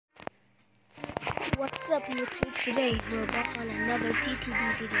What's up YouTube? Today we're back on another TTD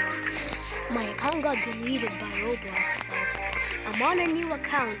video. My account got deleted by Roblox, so I'm on a new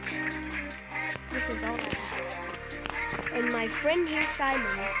account. This is all I have. And my friend here, Simon,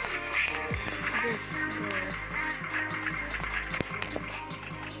 this girl.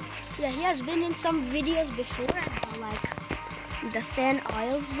 Yeah, he has been in some videos before, like the Sand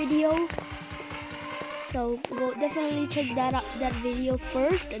Isles video. So go definitely check that video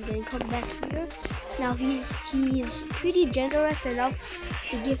first and then come back here. Now he's pretty generous enough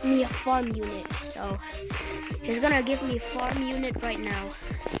to give me a farm unit. So he's gonna give me a farm unit right now.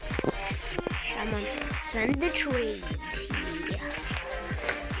 I'm gonna send the trade. Yeah.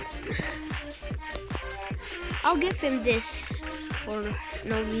 I'll give him this for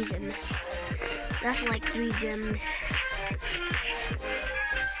no reason. That's like 3 gems.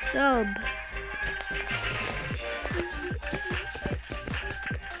 Sub.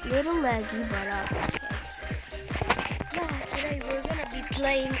 Little laggy, but today we're gonna be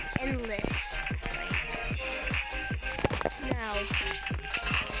playing endless. Now,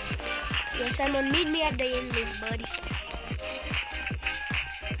 yes, Simon, meet me at the endless, buddy.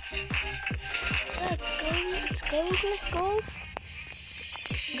 Let's go.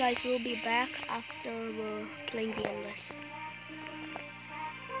 Guys, we'll be back after we're playing the endless.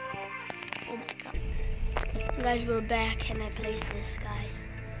 Oh my god. Guys, we're back and I placed this guy.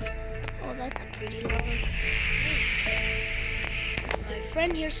 Oh, that's a pretty long. My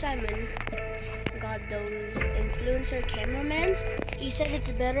friend here, Simon, got those influencer cameramans. He said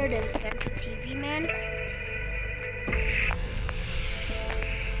it's better than TTD, man.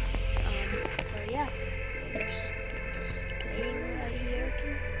 So yeah, just playing right here.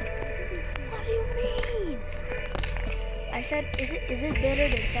 What do you mean? I said, is it better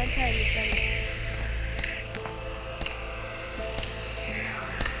than Santa and Santa?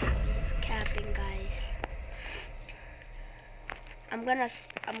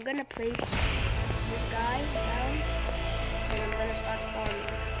 I'm gonna place this guy down and I'm gonna start farming.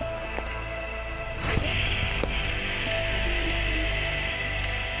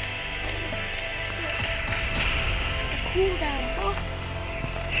 Cool down, huh?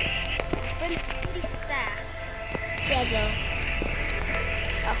 My friend's pretty stacked. He has a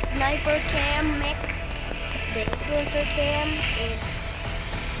sniper cam mech, the influencer cam,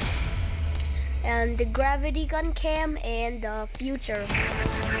 and the gravity gun cam, and the future.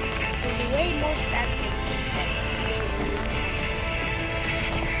 There's way more stacked than me.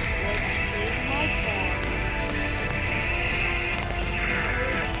 Let's raise my farm.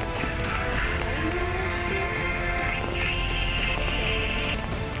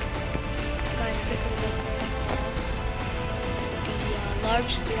 Guys, this is the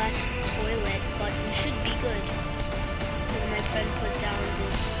large glass toilet, but we should be good. And my friend put down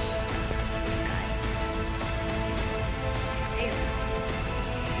this.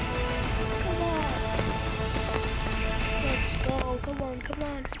 Come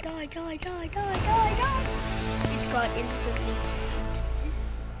on. Die. It got instantly tapped.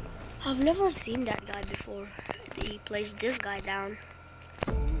 I've never seen that guy before. He placed this guy down.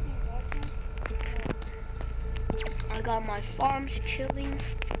 I got my farms chilling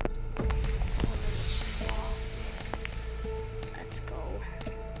on the spot.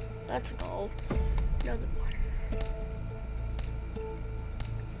 Let's go. Another one.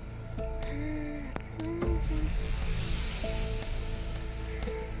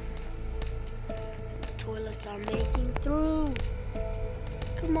 Toilets are making through.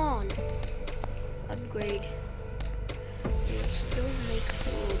 Come on. Upgrade. It'll still make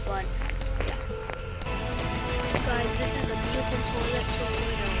through, but yeah. Guys, this is a mutant toilet, so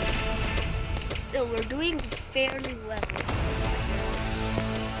still we're doing fairly well.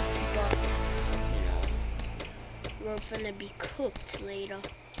 But we're gonna be cooked later.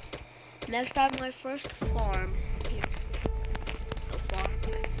 Next time, my first farm. Here. So far.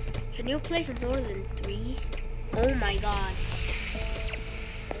 Can you place more than 3? Oh my god.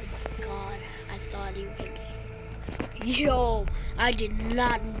 I thought you could. Yo, I did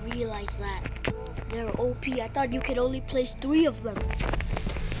not realize that. They're OP. I thought you could only place 3 of them.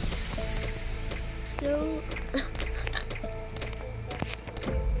 Still.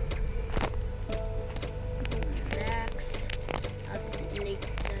 Next. That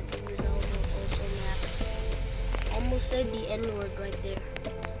result also max. Almost said the N word right there.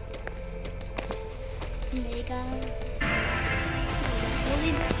 Mega.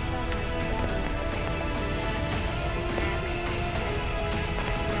 Fully maxed out.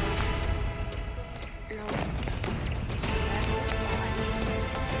 No. That was fine.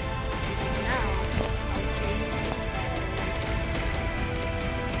 Now, I'll change these batteries.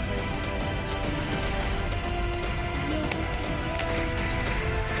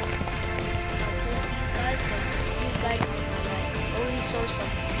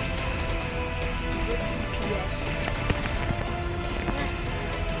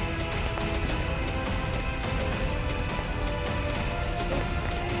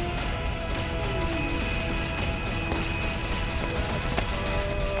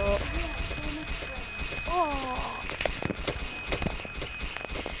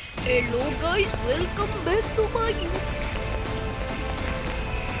 Hello guys, welcome back to my YouTube.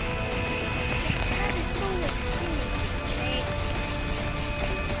 That is so extreme.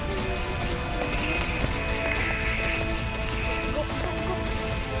 Go, go, go.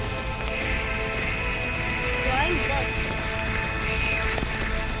 Flying bus.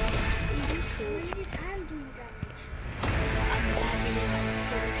 You can do damage.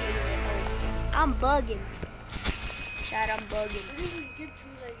 I'm bugging. Chat, I'm bugging. When we get to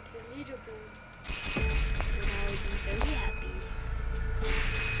like the leaderboard, Then I will be very happy.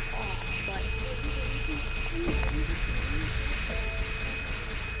 Oh, but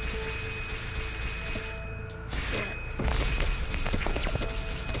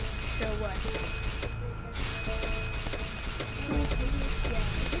so what?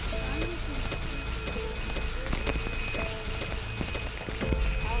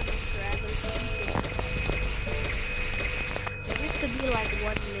 I'll just drag it. It used to be like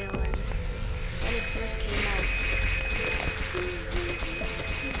 1 million when it first came out.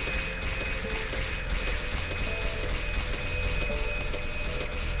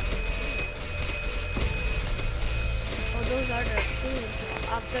 Oh, those are the things.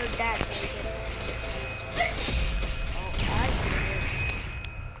 After that, I get it. Oh, I get it.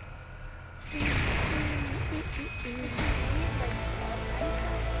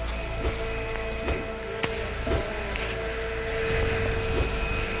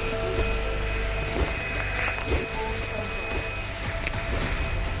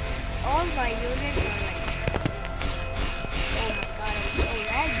 All my units are like, oh my god, I'm so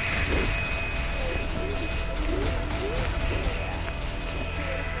laggy.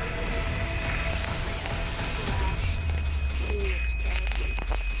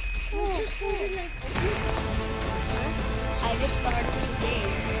 I just started today.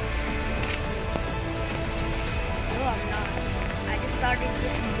 No, I'm not. I just started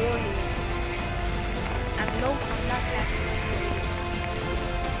this morning. I'm not happy.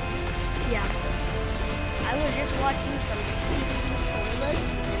 Yeah. I was just watching some TTD solar.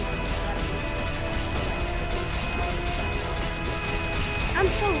 I'm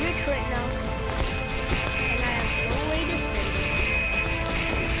so rich right now. And I have no way to spend it.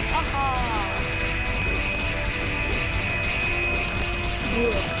 Aha!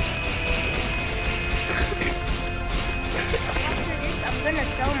 After this, I'm gonna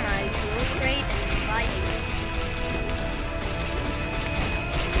sell my jewel crate and buy a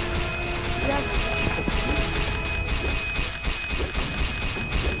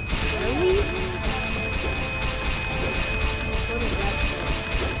Really? What is that?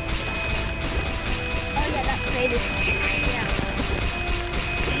 Oh yeah, that crate is, yeah.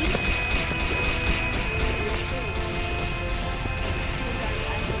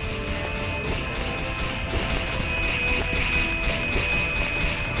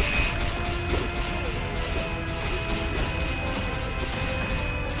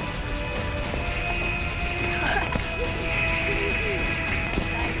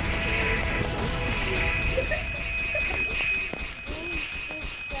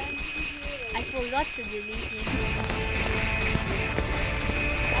 I forgot to delete it.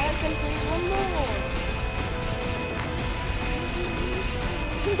 I can place one more.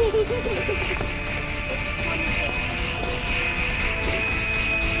 It's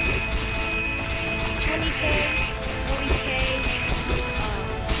 20K, 40K,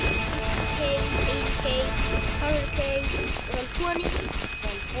 60K, 80K, 100K, 120,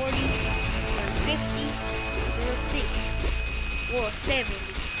 140, 150, 160, or 70.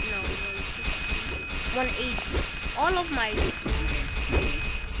 No, 180. All of my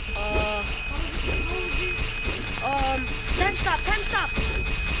time stop.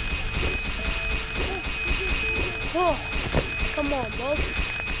 Oh, come on, bro.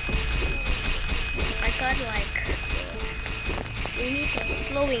 I got like we need some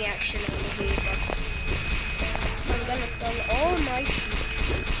slowing action over here, but I'm gonna sell all my shit.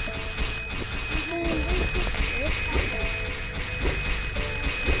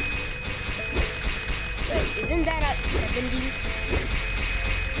 Wait, isn't that at 70?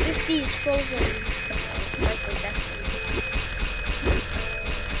 50 is frozen. Michael Jackson.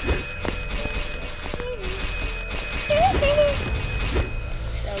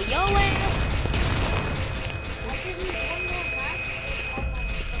 So yo ass.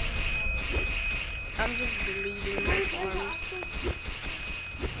 I'm just deleting my farms.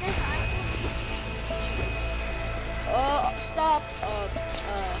 Oh, stop.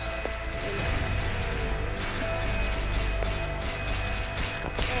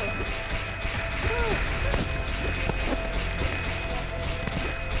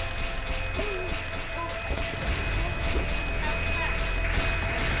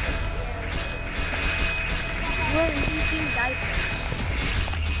 we're eating diapers.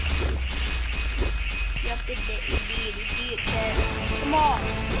 Yep, it did. Come on.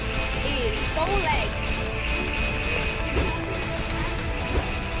 It is so lag.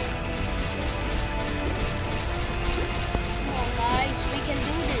 Come on, guys. We can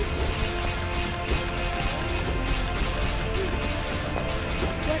do this.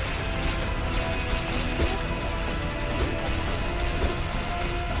 What?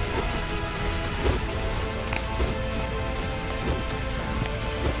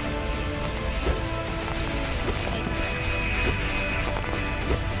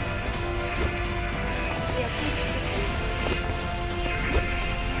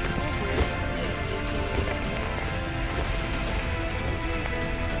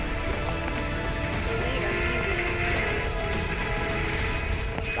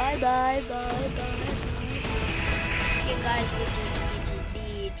 Bye. Okay, guys, we do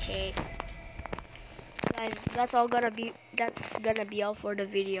TTD. Guys, that's gonna be all for the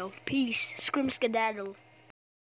video. Peace. Scream skedaddle.